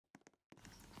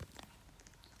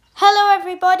Hello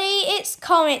everybody, it's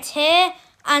Comet here,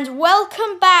 and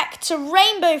welcome back to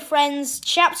Rainbow Friends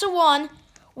Chapter 1.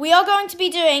 We are going to be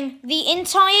doing the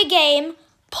entire game,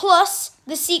 plus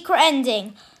the secret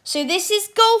ending. So this is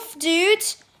Golf Dude.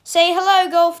 Say hello,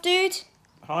 Golf Dude.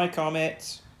 Hi,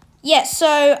 Comet. Yeah,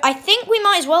 so I think we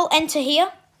might as well enter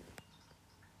here.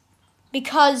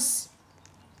 Because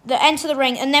enter the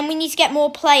ring, and then we need to get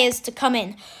more players to come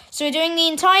in. So we're doing the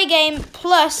entire game,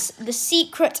 plus the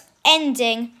secret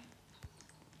ending.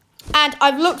 And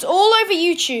I've looked all over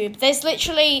YouTube. There's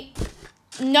literally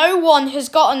no one has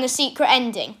gotten the secret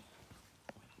ending.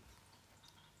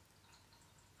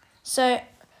 So,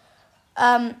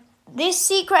 this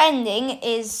secret ending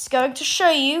is going to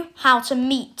show you how to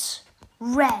meet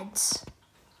Red.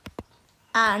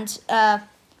 And,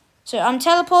 so I'm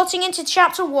teleporting into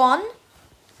Chapter 1.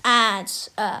 And,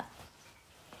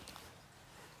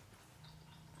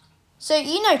 so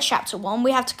you know Chapter 1.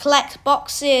 We have to collect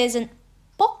boxes and...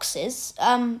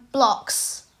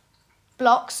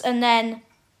 blocks, and then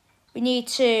we need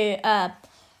to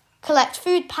collect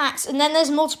food packs, and then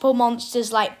there's multiple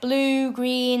monsters like blue,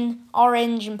 green,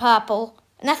 orange, and purple,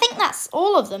 and I think that's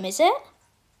all of them, is it?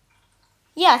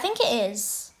 Yeah, I think it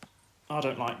is. I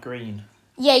don't like green.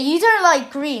 Yeah, you don't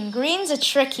like green. Green's a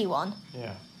tricky one.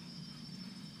 Yeah.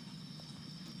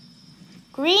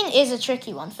 Green is a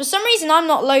tricky one. For some reason, I'm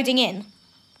not loading in.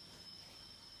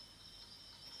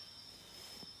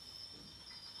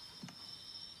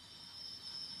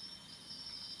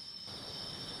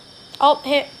 Oh,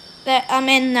 here, there, I'm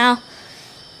in now.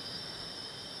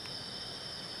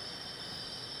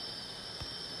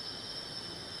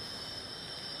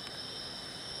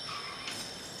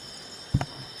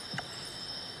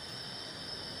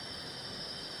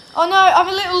 Oh no, I'm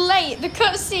a little late. The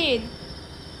cutscene.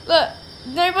 Look,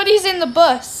 nobody's in the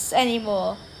bus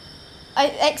anymore.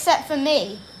 Except for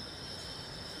me.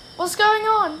 What's going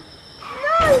on?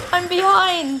 No, I'm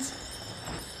behind.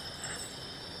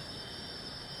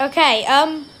 Okay,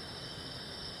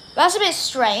 that's a bit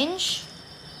strange.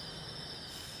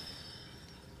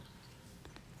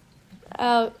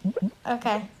 Oh,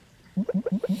 okay.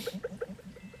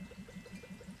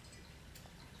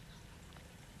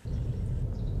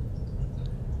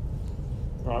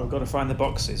 Right, we've got to find the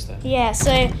boxes then. Yeah,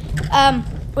 so,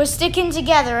 we're sticking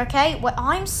together, okay? Well,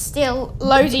 I'm still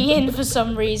loading in for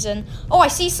some reason. Oh, I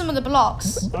see some of the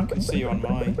blocks. I can see you on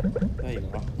mine. There you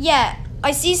are. Yeah,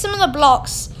 I see some of the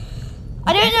blocks.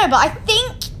 I don't know, but I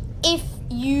think if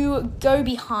you go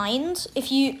behind,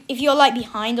 if you're like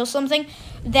behind or something,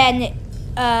 then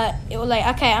it will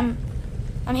like, okay, I'm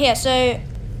here. So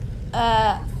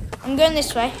I'm going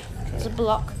this way. There's a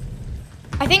block.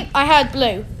 I think I heard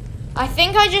blue. I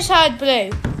think I just heard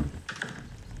blue.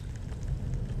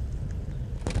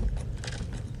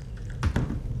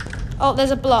 Oh,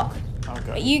 there's a block.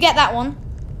 Okay. You get that one.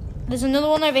 There's another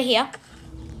one over here.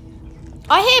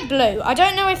 I hear blue. I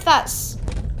don't know if that's...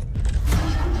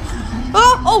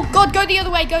 Oh God, go the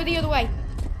other way, go the other way.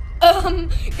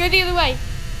 Go the other way.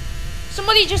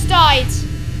 Somebody just died.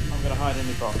 I'm going to hide in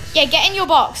the box. Yeah, get in your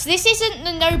box. This isn't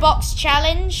the no box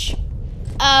challenge.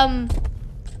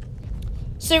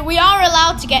 So we are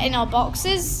allowed to get in our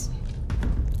boxes.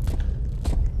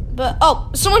 But, oh,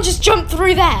 someone just jumped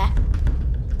through there.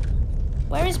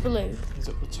 Where is blue? He's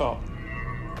at the top.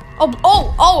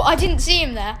 Oh, I didn't see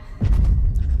him there.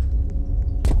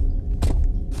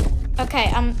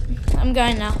 Okay, I'm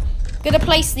going now. Gonna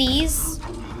place these.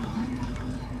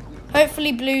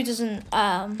 Hopefully blue doesn't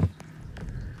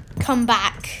come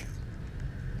back.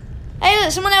 Hey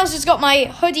look, someone else has got my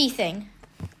hoodie thing.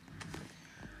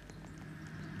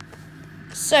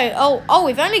 So, oh,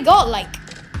 we've only got like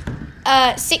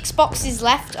 6 boxes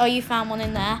left. Oh, you found one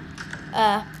in there.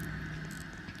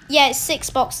 Yeah, it's 6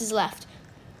 boxes left.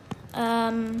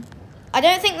 I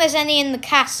don't think there's any in the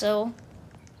castle.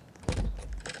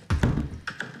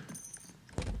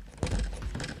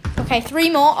 Okay, 3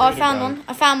 more. Oh, I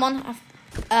found one.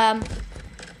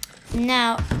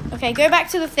 Now, okay, go back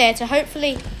to the theatre.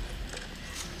 Hopefully.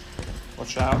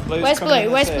 Watch out. Blue's Where's coming in Blue?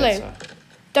 the Where's theatre. Blue?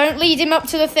 Don't lead him up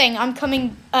to the thing. I'm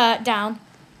coming down.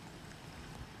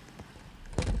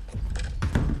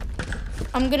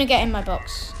 I'm gonna get in my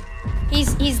box.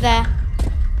 He's there.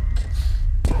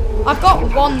 I've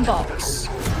got 1 box.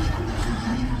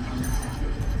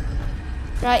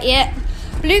 Right, yeah.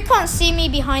 Blue can't see me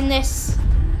behind this.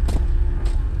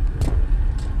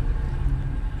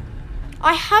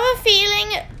 I have a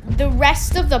feeling the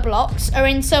rest of the blocks are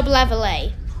in sub-level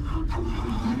A.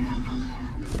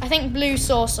 I think Blue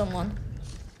saw someone.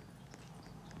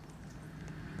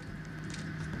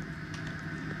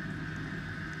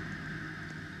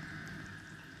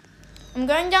 I'm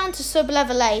going down to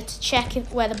sub-level A to check if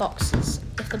the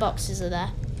boxes are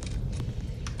there.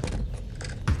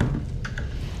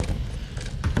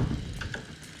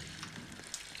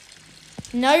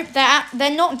 Nope,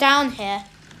 they're not down here.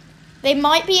 They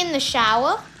might be in the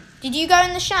shower. Did you go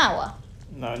in the shower?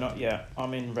 No, not yet.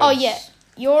 I'm in Red's. Oh yeah,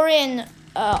 you're in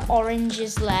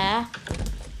Orange's lair.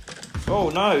 Oh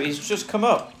no, he's just come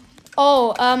up.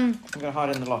 Oh, I'm gonna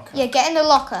hide in the locker. yeah, get in the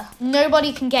locker.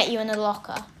 Nobody can get you in the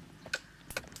locker.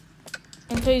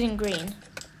 Including green.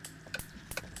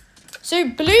 So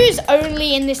blue's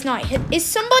only in this night. Is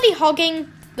somebody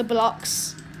hogging the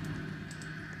blocks?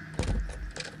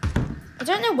 I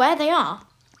don't know where they are.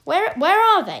 Where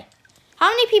are they? How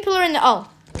many people are in the...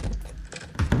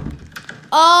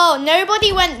 Oh,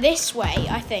 nobody went this way,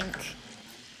 I think.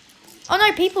 Oh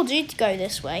no, people do go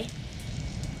this way.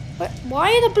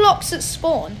 Why are the blocks at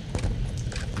spawn?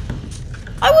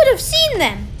 I would have seen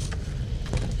them.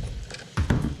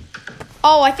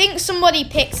 Oh, I think somebody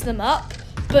picked them up,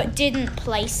 but didn't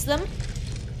place them.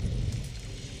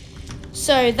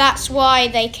 So that's why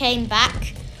they came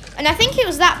back. And I think it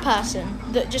was that person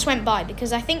that just went by,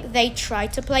 because I think they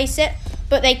tried to place it,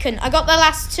 but they couldn't. I got the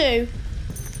last two.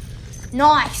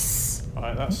 Nice.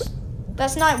 Right,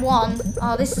 That's night one.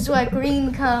 Oh, this is where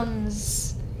green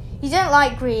comes. You don't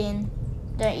like green,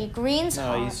 don't you? Green's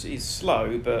hard. No, he's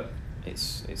slow, but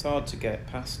it's hard to get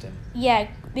past him. Yeah,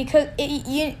 because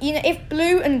you know, if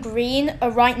blue and green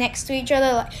are right next to each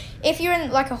other, like if you're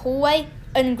in like a hallway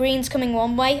and green's coming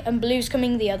one way and blue's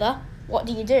coming the other, what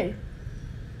do?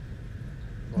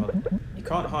 Well, you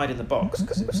can't hide in the box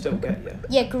because it'll still get you.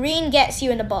 Yeah, green gets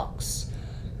you in a box.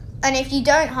 And if you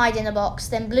don't hide in a box,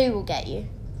 then blue will get you.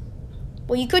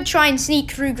 Well, you could try and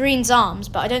sneak through green's arms,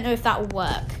 but I don't know if that will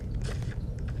work.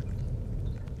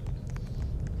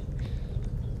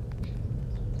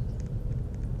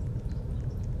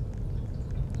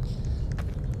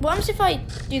 What happens if I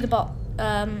do the bot?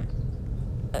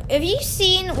 Have you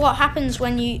seen what happens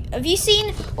when you... Have you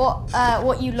seen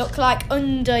what you look like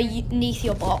underneath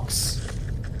your box?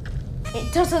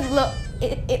 It doesn't look...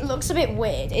 It looks a bit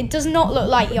weird. It does not look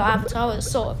like your avatar. It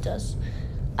sort of does.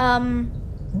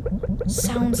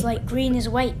 Sounds like green is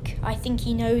awake. I think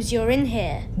he knows you're in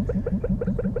here.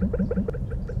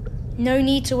 No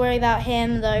need to worry about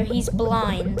him, though. He's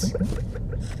blind.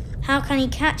 How can he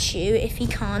catch you if he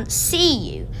can't see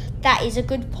you? That is a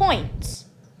good point.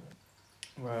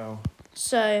 Well,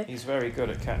 so he's very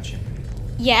good at catching people.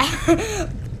 Yeah,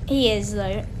 he is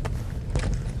though.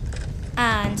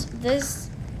 And there's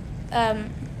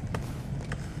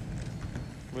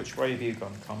Which way have you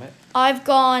gone, Comet? I've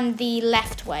gone the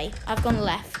left way. I've gone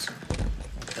left.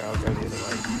 Okay, I'll go the other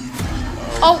way.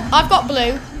 Oh, I've got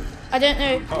blue. I don't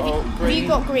know. Green. You've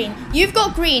got green. You've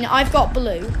got green. I've got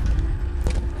blue.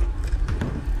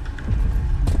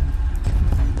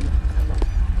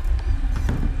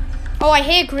 Oh, I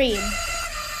hear green.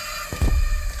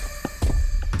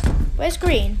 Where's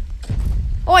green?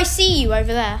 Oh, I see you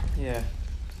over there. Yeah.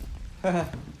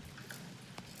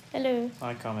 Hello.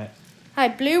 Hi, Comet. Hi,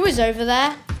 blue was over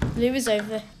there. Blue was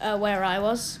over where I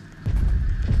was.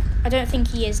 I don't think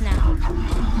he is now.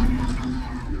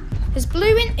 Is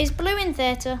blue in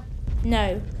theatre?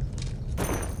 No.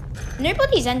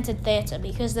 Nobody's entered theatre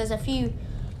because there's a few.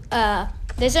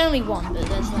 There's only one, but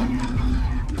there's like.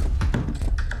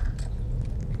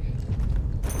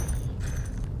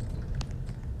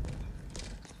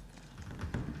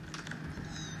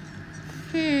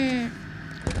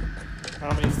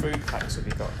 How many food packs have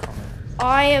you got, Comet?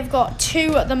 I have got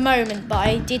 2 at the moment, but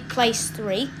I did place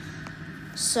 3.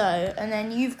 So, and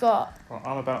then you've got. Well,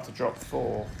 I'm about to drop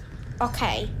 4.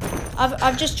 Okay,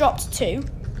 I've just dropped 2.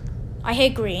 I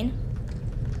hear green.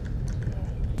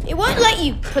 It won't let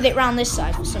you put it round this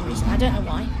side for some reason. I don't know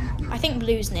why. I think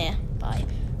blue's nearby.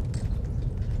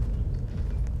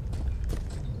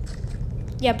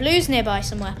 Yeah, blue's nearby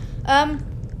somewhere.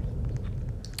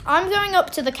 I'm going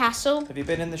up to the castle. Have you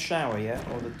been in the shower yet,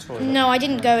 or the toilet? No, I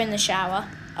didn't go in the shower.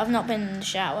 I've not been in the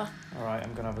shower. All right,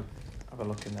 I'm gonna have a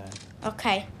look in there.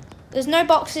 Okay. There's no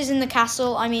boxes in the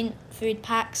castle. I mean, food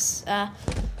packs.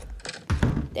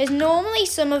 There's normally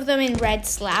some of them in red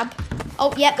slab.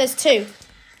 Oh, yeah, there's 2.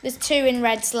 There's 2 in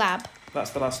red slab. That's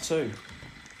the last 2.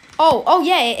 Oh,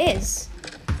 yeah, it is.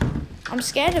 I'm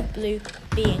scared of blue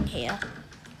being here.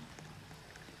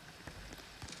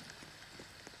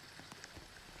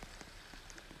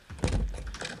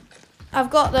 I've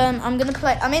got them. I'm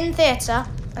in theatre,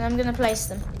 and I'm gonna place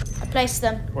them. I placed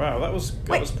them. Wow, that was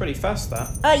pretty fast.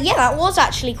 That. Yeah, that was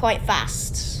actually quite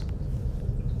fast.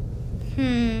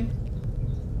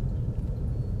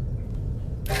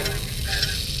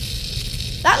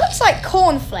 That looks like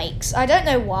cornflakes. I don't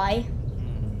know why.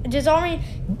 Does orange?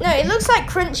 No, it looks like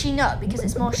crunchy nut because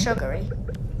it's more sugary.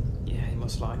 Yeah, he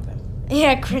must like them.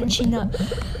 Yeah, crunchy nut.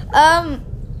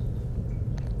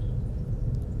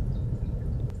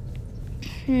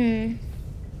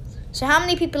 So how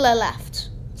many people are left?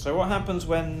 So what happens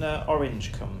when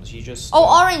orange comes? You just...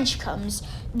 Oh, orange comes.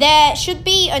 There should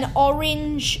be an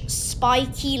orange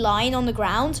spiky line on the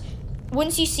ground.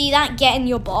 Once you see that, get in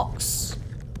your box.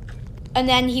 And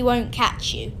then he won't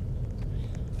catch you.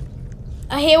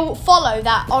 He'll follow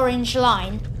that orange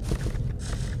line.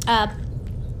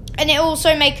 And it'll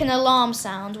also make an alarm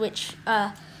sound, which...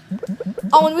 oh,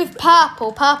 and with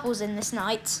purple, purple's in this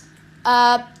night.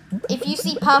 If you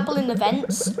see purple in the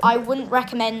vents, I wouldn't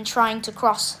recommend trying to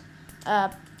cross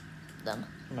them.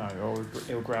 No, or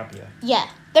it'll grab you. Yeah,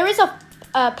 there is a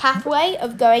pathway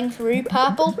of going through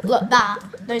purple. Look,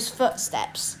 those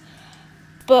footsteps.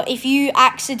 But if you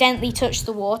accidentally touch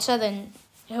the water, then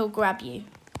he'll grab you.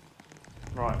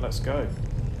 Right, let's go.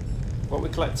 What are we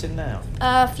collecting now?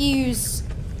 Fuses.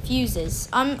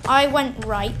 I went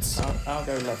right. I'll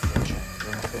go left for a change.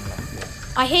 I've not been left yet.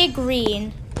 I hear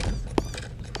green.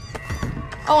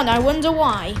 Oh, and I wonder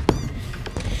why.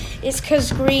 It's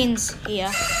because green's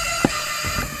here.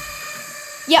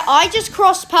 Yeah, I just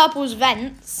crossed purple's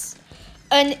vents.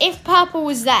 And if purple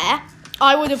was there,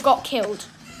 I would have got killed.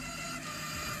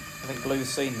 I think blue's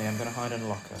seen me. I'm going to hide in a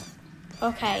locker.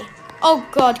 Okay. Oh,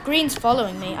 God, green's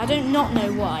following me. I do not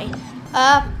know why.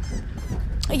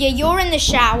 Yeah, you're in the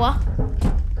shower.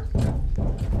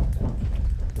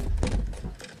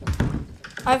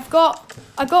 I've got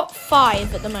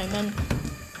 5 at the moment.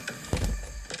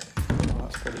 Oh,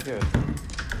 that's pretty good.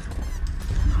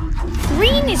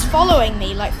 Green is following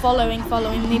me, like following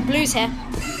me. Blue's here.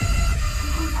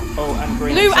 Oh, and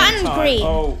green. Blue and green.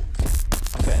 Oh,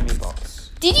 I'm getting my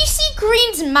box. Did you see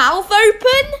green's mouth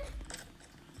open?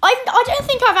 I don't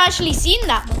think I've actually seen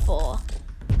that before.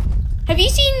 Have you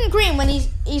seen green when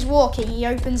he's walking? He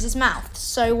opens his mouth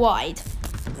so wide.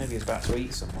 Maybe he's about to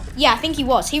eat someone. Yeah, I think he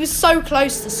was. He was so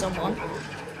close to someone.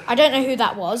 I don't know who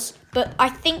that was, but I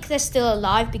think they're still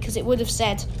alive because it would have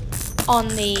said on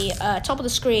the top of the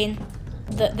screen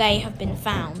that they have been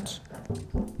found.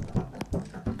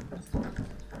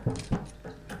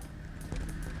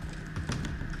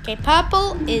 Okay,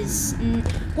 purple is...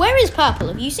 Where is purple?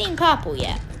 Have you seen purple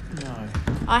yet? No.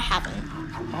 I haven't.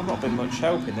 I've not been much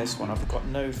help in this one. I've got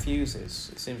no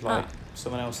fuses. It seems like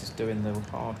someone else is doing the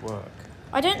hard work.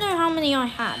 I don't know how many I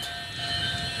had.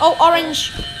 Oh,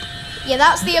 orange. Yeah,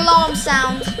 that's the alarm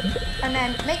sound. And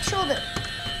then make sure that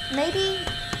maybe...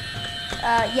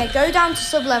 yeah, go down to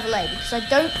sub-level A because I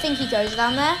don't think he goes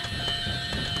down there.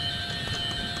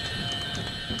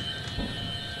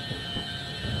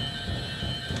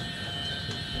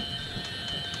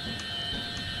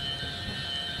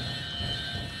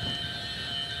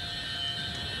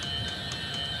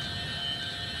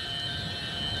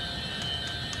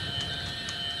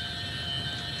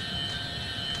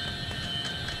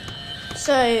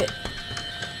 So,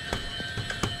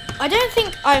 I don't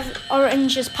think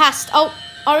orange has passed. Oh,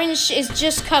 orange is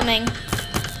just coming.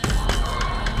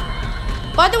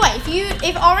 By the way,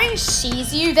 if orange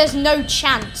sees you, there's no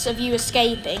chance of you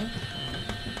escaping.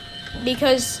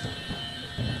 Because,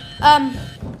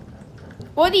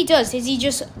 what he does is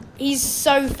he's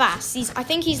so fast. I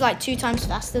think he's like 2 times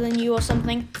faster than you or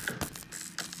something.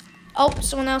 Oh,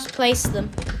 someone else placed them.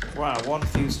 Wow, 1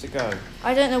 fuse to go.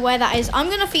 I don't know where that is. I'm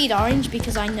going to feed orange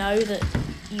because I know that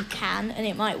you can and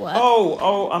it might work.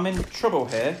 Oh, I'm in trouble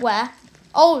here. Where?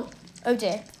 Oh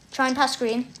dear. Try and pass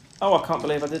green. Oh, I can't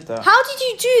believe I did that. How did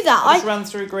you do that? I just ran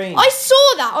through green. I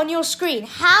saw that on your screen.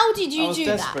 How did you do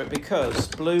that? I was desperate because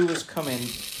blue was coming...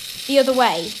 The other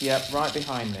way? Yep, right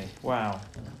behind me. Wow.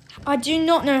 I do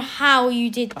not know how you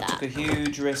did that. I took a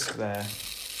huge risk there.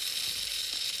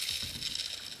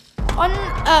 On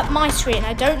my screen,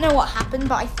 I don't know what happened,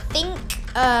 but I think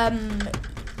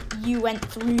you went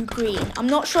through green. I'm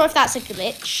not sure if that's a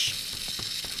glitch.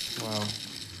 Wow.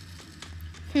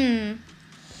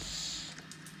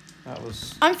 That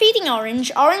was... I'm feeding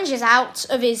orange. Orange is out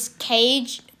of his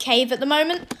cave at the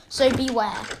moment, so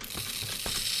beware.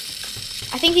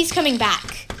 I think he's coming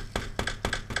back.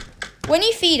 When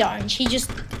you feed orange, he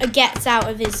just gets out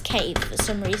of his cave for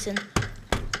some reason.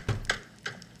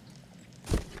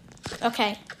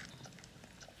 Okay.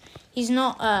 He's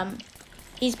not,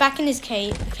 he's back in his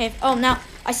cave. Oh, now,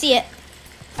 I see it.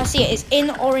 It's in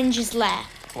orange's lair.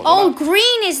 Oh,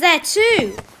 green is there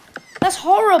too. That's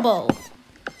horrible.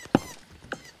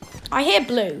 I hear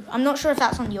blue. I'm not sure if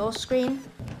that's on your screen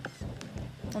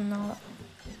or not.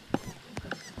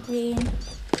 Green.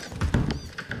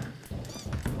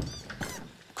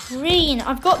 green.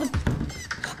 I've got the...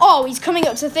 Oh, he's coming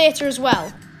up to the theatre as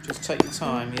well. Just take your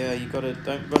time. Yeah, you gotta...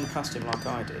 Don't run past him like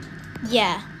I did.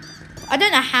 Yeah. I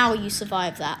don't know how you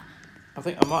survived that. I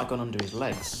think I might have gone under his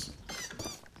legs.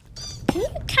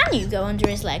 Can you go under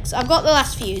his legs? I've got the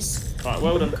last fuse. Right,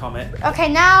 well done, Comet. Okay,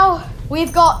 now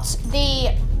we've got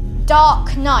the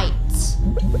Dark Knight.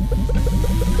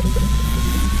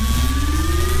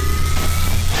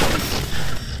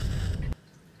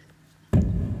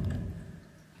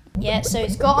 Yeah, so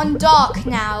it's gotten dark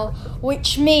now,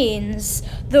 which means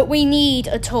that we need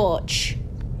a torch.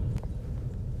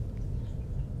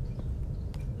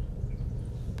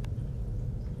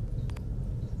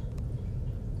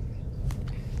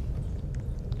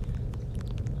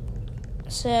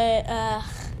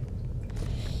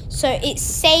 So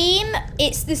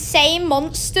it's the same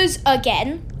monsters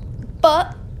again,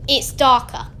 but it's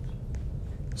darker.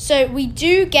 So we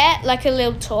do get like a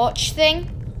little torch thing.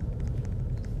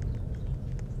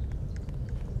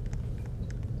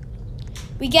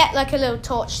 We get like a little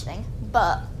torch thing,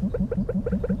 but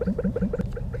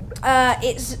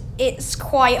it's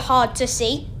quite hard to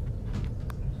see.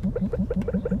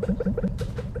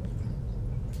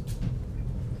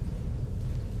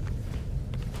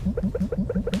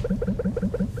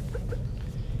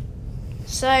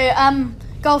 So,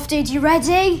 Golf Dude, you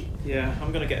ready? Yeah,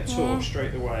 I'm gonna get a torch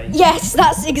straight away. Yes,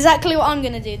 that's exactly what I'm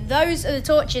gonna do. Those are the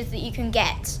torches that you can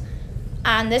get.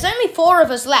 And there's only 4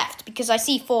 of us left because I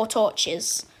see 4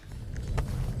 torches.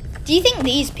 Do you think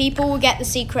these people will get the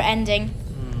secret ending?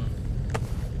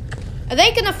 Are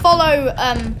they gonna follow,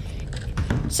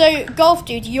 So, Golf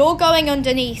Dude, you're going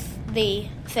underneath the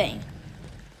thing.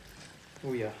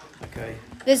 Oh yeah, okay.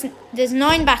 There's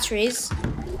 9 batteries.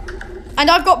 And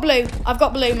I've got blue. I've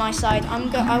got blue my side.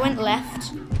 I went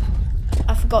left.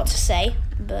 I forgot to say,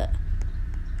 but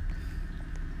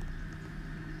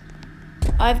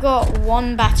I've got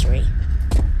 1 battery.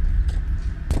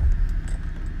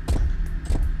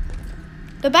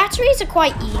 The batteries are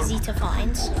quite easy to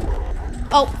find.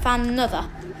 Oh, found another.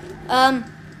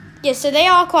 Yeah, so they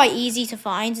are quite easy to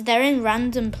find. They're in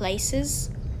random places.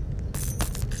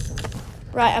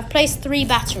 Right, I've placed 3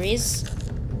 batteries.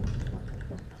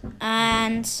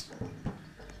 And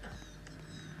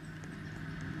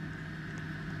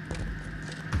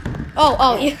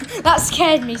oh, yeah, that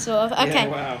scared me sort of. Okay.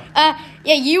 Yeah, wow.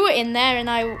 Yeah, you were in there, and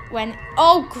I went.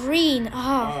 Oh, green.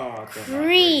 Oh,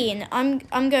 green. I'm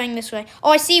going this way.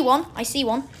 Oh, I see one. Have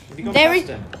you gone there past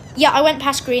him? Yeah, I went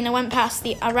past green. I went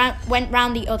went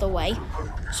round the other way.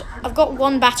 So I've got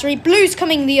 1 battery. Blue's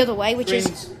coming the other way, which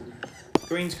is.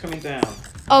 Green's coming down.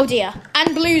 Oh dear.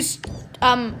 And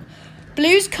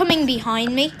Blue's coming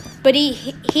behind me, but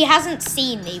he hasn't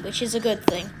seen me, which is a good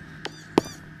thing.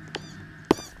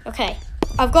 Okay,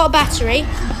 I've got a battery.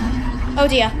 Oh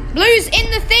dear, Blue's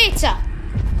in the theatre.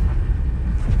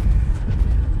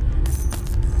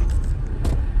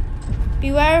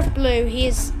 Beware of Blue, he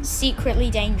is secretly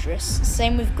dangerous.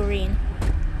 Same with Green.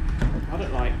 I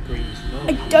don't like Green's nose.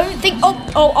 I don't think,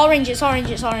 oh, orange, it's orange.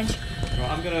 Right,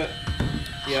 I'm gonna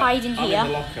hide in here. I'm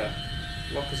in the locker.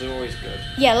 Lockers are always good.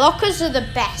 Yeah, lockers are the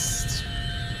best.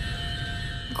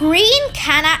 Green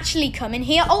can actually come in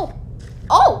here.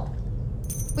 Oh,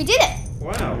 we did it.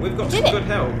 Wow, we've got some good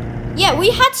help. Yeah,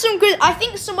 we had some good. I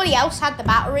think somebody else had the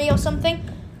battery or something.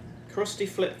 Krusty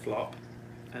Flip Flop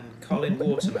and Colin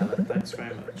Watermelon. Thanks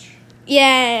very much.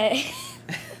 Yeah.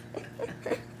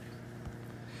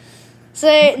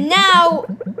 So now,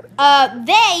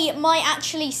 they might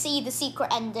actually see the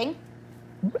secret ending.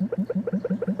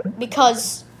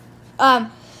 Because,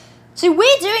 so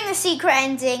we're doing the secret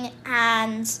ending,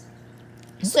 and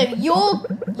so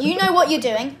you know what you're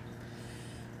doing,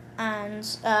 and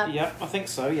yeah, I think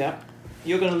so. Yeah,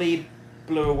 you're going to lead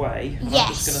Blue away. And yes.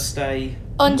 I'm just going to stay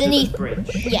underneath the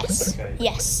bridge. Yes. Okay.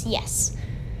 Yes.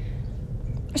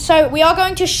 So we are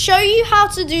going to show you how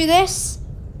to do this,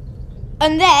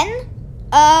 and then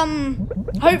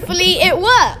hopefully it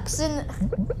works. And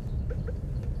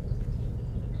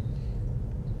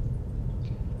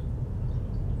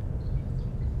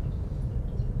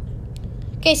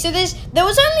okay, so there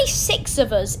was only 6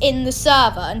 of us in the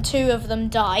server, and 2 of them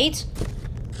died.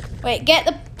 Wait, get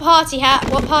the party hat.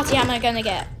 What party hat am I going to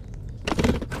get?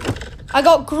 I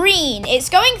got green. It's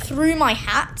going through my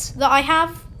hat that I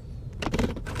have.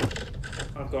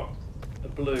 I've got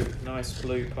a nice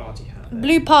blue party hat there.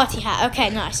 Blue party hat. Okay,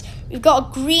 nice. We've got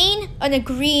a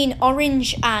green,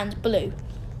 orange, and blue.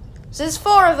 So there's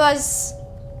 4 of us.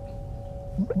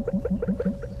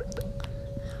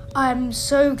 I'm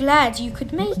so glad you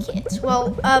could make it.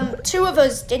 Well, 2 of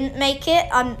us didn't make it.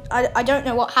 I don't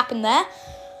know what happened there.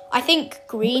 I think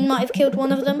green might have killed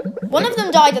one of them. One of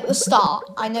them died at the start.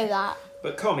 I know that.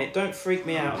 But Comet, don't freak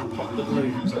me out and pop the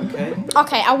balloons, okay?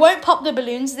 Okay, I won't pop the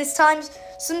balloons this time.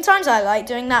 Sometimes I like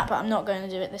doing that, but I'm not going to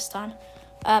do it this time.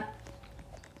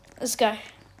 Let's go.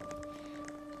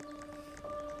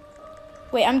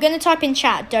 Wait, I'm going to type in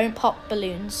chat, don't pop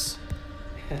balloons.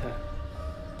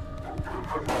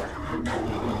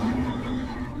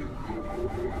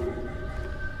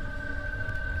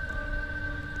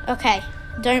 Okay,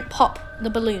 don't pop the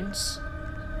balloons.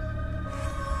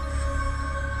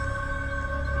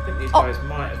 I think these guys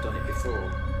might have done it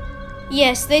before.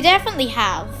 Yes, they definitely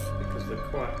have. Because they're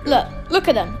quite good. Look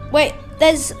at them. Wait,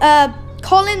 there's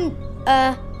Colin.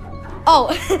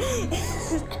 Oh,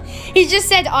 he just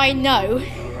said I know.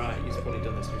 Oh, right, he's probably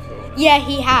done this before. Yeah,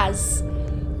 he has.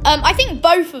 I think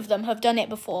both of them have done it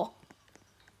before.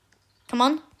 Come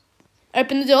on,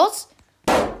 open the doors.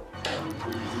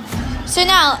 So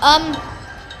now,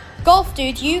 Golf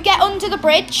Dude, you get under the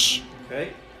bridge.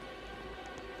 Okay.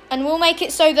 And we'll make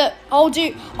it so that Oh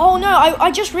no,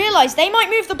 I just realised they might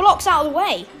move the blocks out of the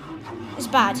way. It's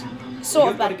bad.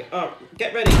 Sort of bad.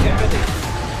 Get ready.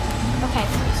 Okay.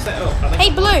 Set up. Hey,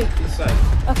 Blue. It's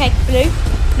safe. Okay, Blue,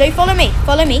 follow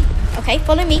me. Okay,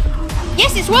 follow me.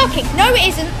 Yes, it's working. No, it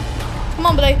isn't. Come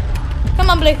on,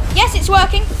 Blue. Yes, it's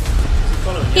working.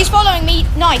 He's following me.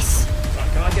 Nice. Right,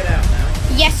 can I get out now?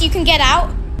 Yes, you can get out.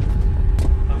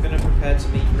 I'm going to prepare to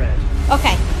meet Red.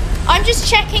 Okay. I'm just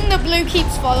checking that Blue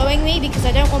keeps following me because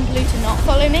I don't want Blue to not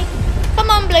follow me. Come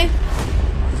on, Blue.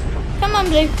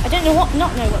 I don't know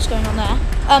what's going on there.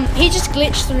 He just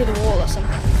glitched through the wall or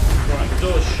something. Right, the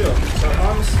door's shut, so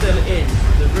I'm still in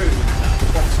the room at the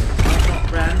bottom. I've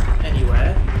not ran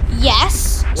anywhere.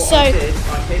 Yes. What I did,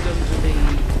 I hid under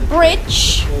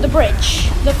the bridge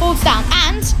that falls down.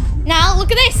 And now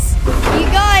look at this. You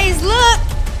guys, look.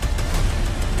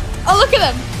 Oh, look at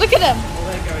them. Well,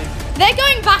 They're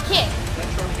going back in. they're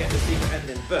trying to get the secret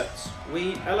ending, but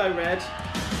hello, Red.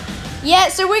 Yeah,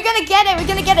 so we're gonna get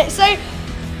it. So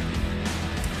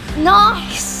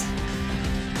nice.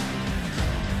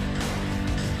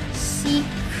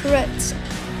 Secret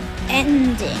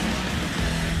ending.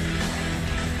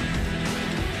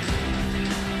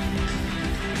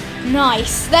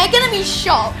 Nice. They're gonna be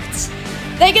shocked.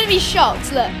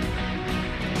 Look.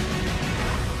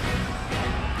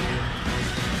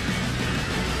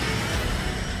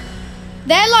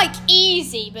 They're like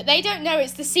easy, but they don't know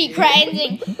it's the secret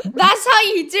ending. That's how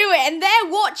you do it, and they're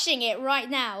watching it right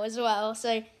now as well.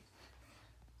 So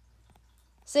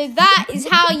that is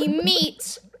how you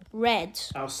meet Red.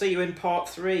 I'll see you in part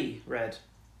 3, Red.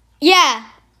 Yeah.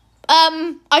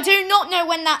 I do not know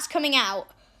when that's coming out.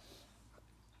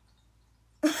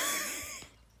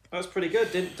 That's pretty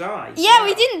good. Didn't die. Yeah, Wow.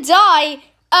 we didn't die.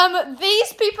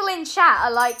 These people in chat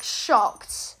are like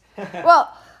shocked.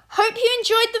 Well, hope you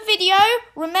enjoyed the video.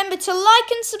 Remember to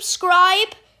like and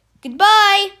subscribe. Goodbye.